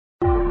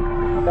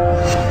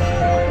James,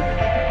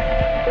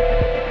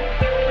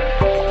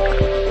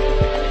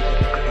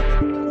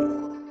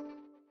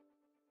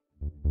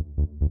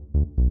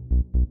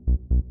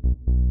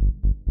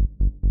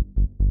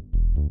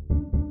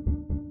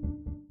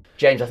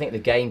 I think the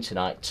game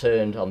tonight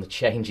turned on the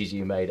changes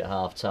you made at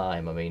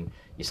half-time. I mean,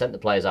 you sent the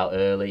players out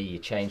early, you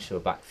changed to a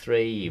back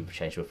three, you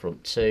changed to a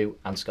front two,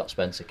 and Scott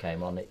Spencer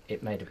came on.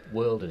 It made a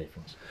world of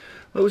difference.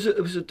 Well,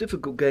 it was a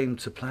difficult game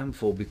to plan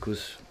for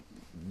because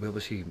we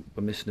obviously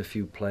were missing a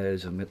few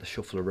players and we had to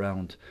shuffle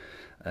around.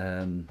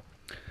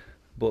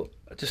 But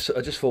I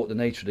just thought the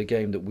nature of the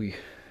game that we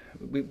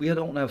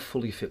don't have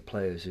fully fit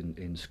players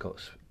in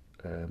Scott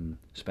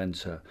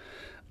Spencer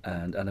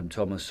and Adam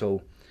Thomas,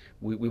 so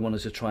we wanted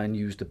to try and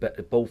use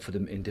both of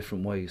them in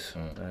different ways.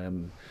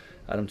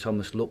 Adam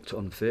Thomas looked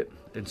unfit,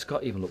 and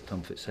Scott even looked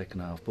unfit second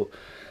half. But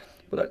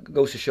that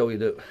goes to show you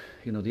that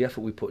the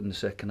effort we put in the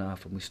second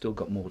half, and we still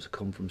got more to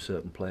come from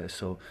certain players.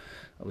 So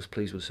I was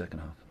pleased with the second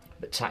half.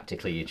 But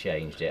tactically, you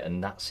changed it,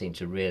 and that seemed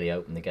to really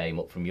open the game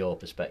up from your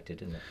perspective,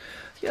 didn't it?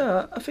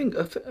 Yeah, I think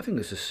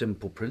it's a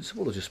simple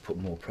principle to just put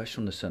more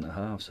pressure on the centre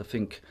halves. I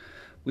think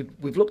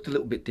we've looked a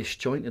little bit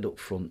disjointed up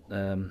front.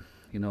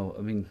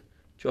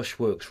 Josh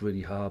works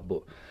really hard,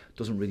 but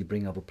doesn't really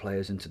bring other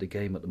players into the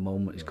game at the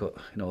moment. He's got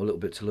a little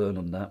bit to learn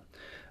on that.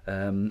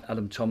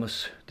 Adam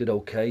Thomas did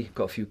okay,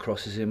 got a few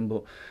crosses in,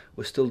 but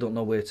we still don't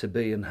know where to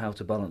be and how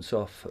to balance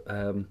off.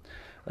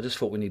 I just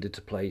thought we needed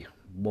to play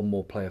one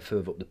more player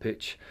further up the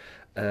pitch,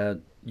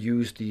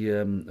 use the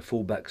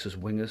fullbacks as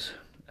wingers,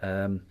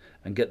 and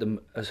get them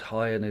as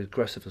high and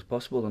aggressive as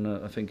possible. And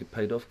I think it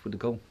paid off with the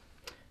goal.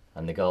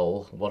 And the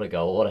goal, what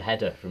a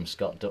header from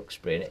Scott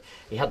Duxbury. And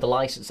he had the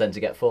licence then to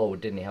get forward,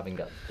 didn't he, having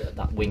got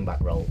that wing-back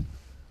role?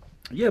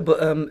 Yeah,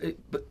 but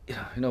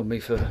me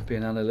for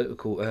being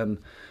analytical,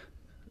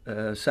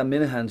 Sam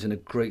Minahan's in a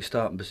great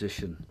starting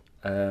position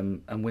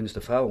and wins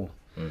the foul.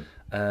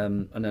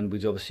 And then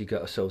we'd obviously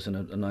get ourselves in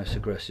a nice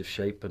aggressive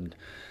shape, and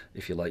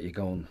if you like, you're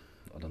going,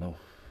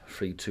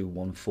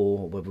 3-2-1-4,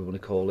 or whatever we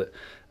want to call it,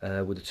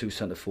 with the two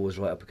centre forwards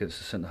right up against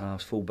the centre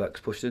halves, full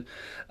backs pushed in,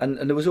 and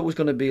there was always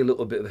going to be a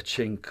little bit of a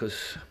chink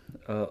because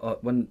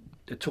when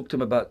it took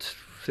them about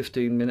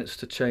 15 minutes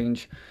to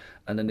change,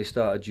 and then they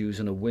started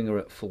using a winger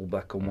at full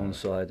back on one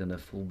side and a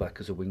full back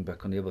as a wing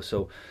back on the other.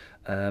 So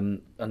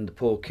and the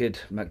poor kid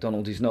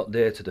McDonald, he's not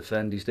there to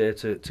defend, he's there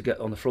to get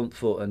on the front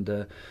foot,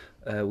 and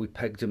we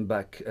pegged him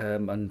back,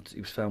 and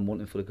he was found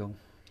wanting for the goal.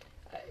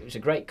 It was a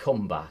great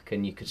comeback,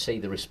 and you could see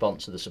the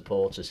response of the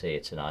supporters here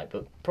tonight.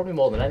 But probably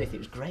more than anything, it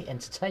was great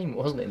entertainment,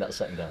 wasn't it, in that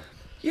second half?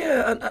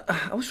 Yeah, and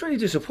I was really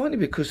disappointed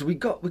because we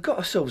got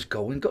ourselves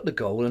going, got the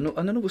goal, and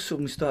then all of a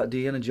sudden we started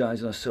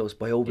de-energising ourselves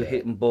by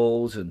overhitting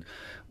balls, and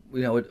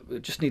we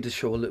just need to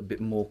show a little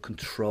bit more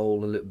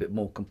control, a little bit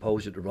more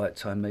composure at the right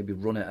time. Maybe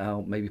run it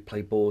out, maybe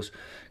play balls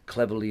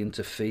cleverly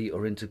into feet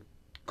or into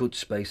good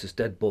spaces,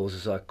 dead balls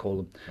as I call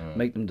them,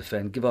 make them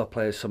defend, give our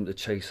players something to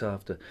chase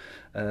after.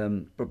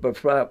 But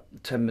for about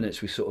 10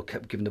 minutes we sort of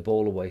kept giving the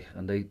ball away,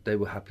 and they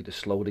were happy to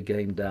slow the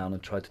game down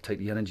and try to take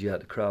the energy out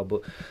of the crowd.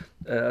 But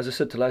as I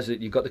said to Laz,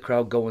 you got the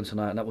crowd going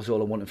tonight, and that was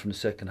all I wanted from the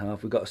second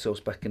half. We got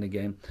ourselves back in the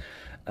game,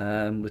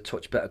 with a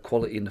touch better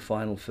quality in the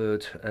final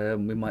third.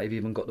 We might have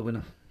even got the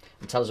winner.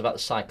 And tell us about the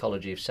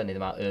psychology of sending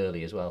them out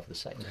early as well for the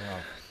second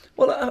half.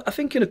 Well, I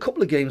think in a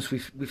couple of games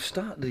we've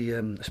started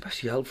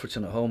especially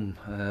Alfreton at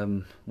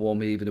home,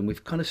 warm even, and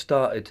we've kind of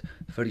started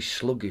very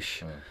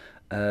sluggish,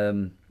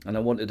 and I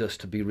wanted us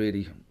to be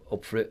really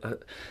up for it.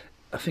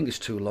 I think it's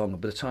too long.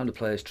 By the time the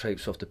players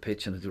traipse off the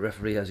pitch and the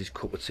referee has his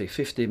cup of tea,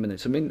 15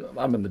 minutes. I mean,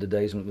 I remember the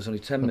days when it was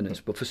only 10 minutes,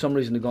 but for some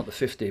reason they got to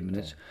 15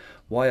 minutes.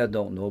 Why, I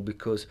don't know,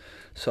 because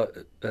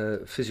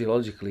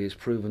physiologically it's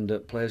proven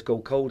that players go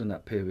cold in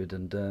that period,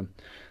 and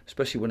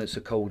especially when it's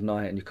a cold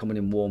night and you're coming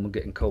in warm and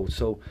getting cold.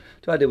 So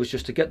the idea was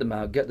just to get them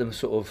out, get them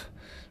sort of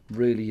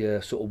really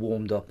sort of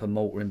warmed up and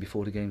motoring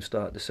before the game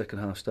started, the second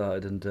half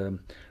started, and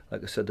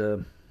like I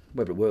said,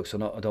 whether it works or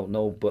not, I don't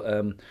know, but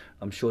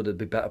I'm sure they'd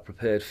be better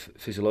prepared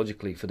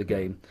physiologically for the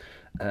game,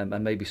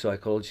 and maybe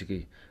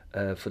psychologically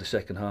for the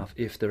second half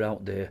if they're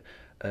out there,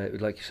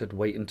 like you said,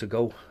 waiting to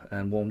go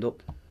and warmed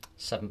up.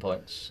 7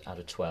 points out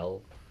of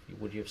 12.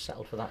 Would you have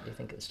settled for that, do you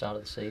think, at the start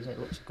of the season? It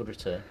looks a good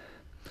return.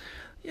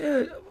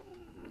 Yeah,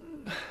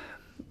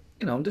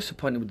 I'm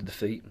disappointed with the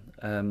defeat.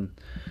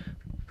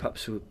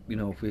 Perhaps, if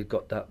we had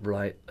got that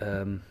right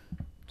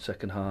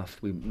second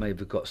half, we maybe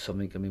have got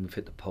something. I mean, we've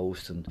hit the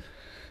post, and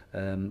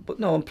but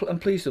no, I'm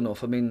pleased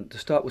enough. I mean, to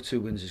start with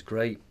 2 wins is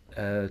great.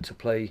 To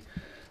play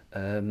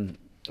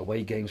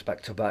away games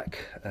back to back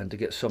and to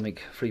get something,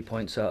 3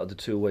 points out of the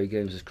 2 away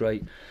games is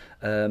great.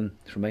 To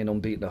remain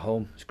unbeaten at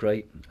home is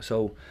great.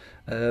 So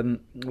what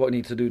we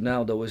need to do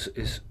now, though,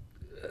 is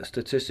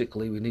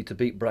statistically we need to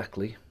beat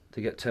Brackley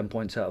to get 10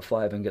 points out of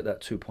 5 and get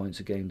that 2 points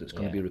a game that's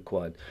going to be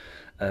required.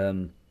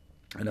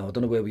 I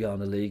don't know where we are in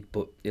the league,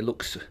 but it'll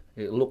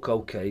look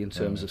okay in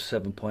terms of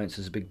 7 points.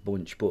 Is a big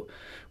bunch, but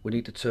we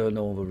need to turn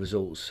over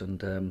results.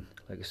 And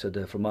like I said,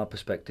 from our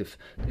perspective,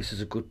 this is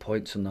a good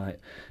point tonight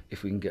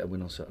if we can get a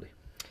win on Saturday.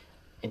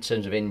 In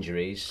terms of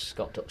injuries,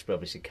 Scott Duxbury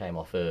obviously came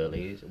off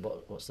early.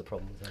 What's the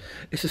problem with him?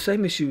 It's the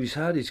same issue he's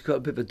had. He's got a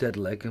bit of a dead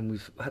leg, and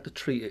we've had to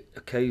treat it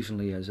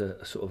occasionally as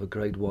a sort of a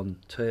grade 1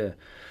 tear.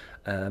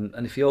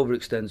 And if he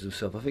overextends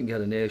himself, I think he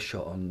had an ear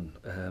shot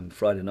on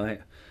Friday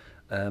night.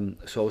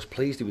 So I was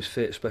pleased he was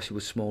fit, especially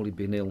with Smalley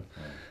being ill.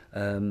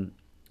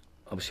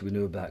 Obviously we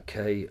knew about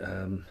Kay,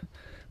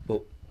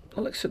 but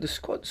like I said, the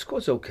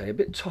squad's okay. A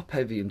bit top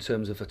heavy in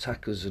terms of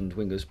attackers and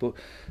wingers, but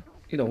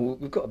you know,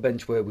 we've got a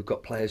bench where we've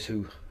got players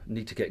who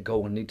need to get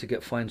going, need to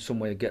find some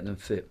way of getting them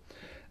fit.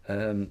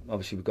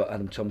 Obviously we've got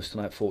Adam Thomas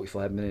tonight,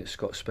 45 minutes,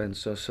 Scott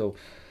Spencer, so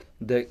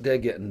they're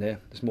getting there.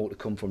 There's more to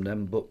come from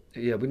them, but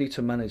yeah, we need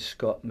to manage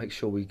Scott, make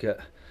sure we get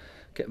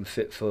him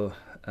fit for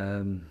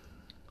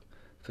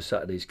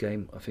Saturday's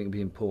game. I think it'll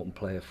be an important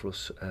player for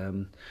us.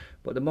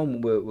 But at the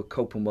moment we're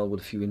coping well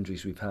with a few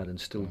injuries we've had and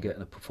still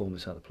getting a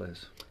performance out of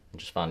players. And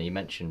just finally, you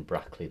mentioned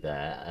Brackley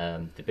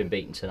there. They've been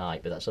beaten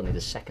tonight, but that's only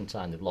the second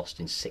time they've lost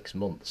in 6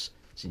 months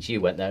since you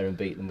went there and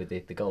beat them with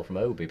the goal from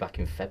Obi back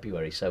in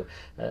February. So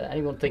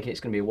anyone thinking it's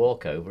going to be a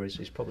walkover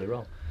is probably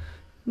wrong.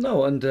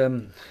 No, and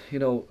you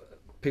know,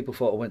 people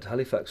thought I went to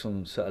Halifax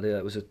on Saturday.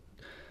 It was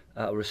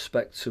out of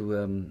respect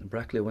to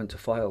Brackley. I went to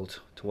Fylde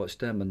to watch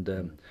them, and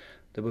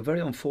they were very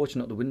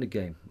unfortunate to win the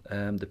game.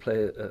 They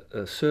play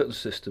a certain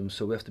system,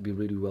 so we have to be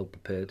really well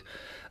prepared.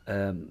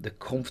 They're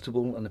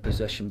comfortable and they're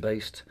possession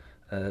based.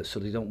 So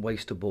they don't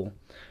waste a ball.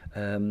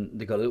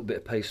 They got a little bit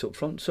of pace up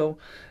front. So,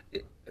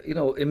 you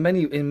know, in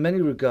many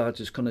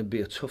regards, it's going to be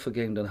a tougher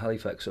game than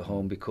Halifax at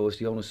home because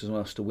the onus is on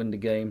us to win the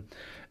game.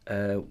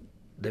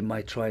 They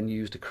might try and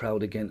use the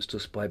crowd against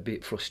us by a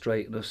bit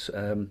frustrating us.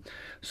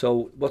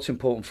 So what's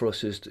important for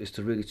us is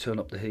to really turn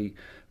up the heat,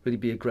 really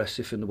be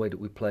aggressive in the way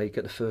that we play,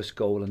 get the first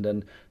goal, and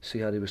then see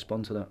how they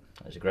respond to that.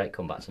 It was a great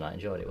comeback tonight.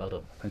 Enjoyed it. Well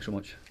done. Thanks so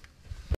much.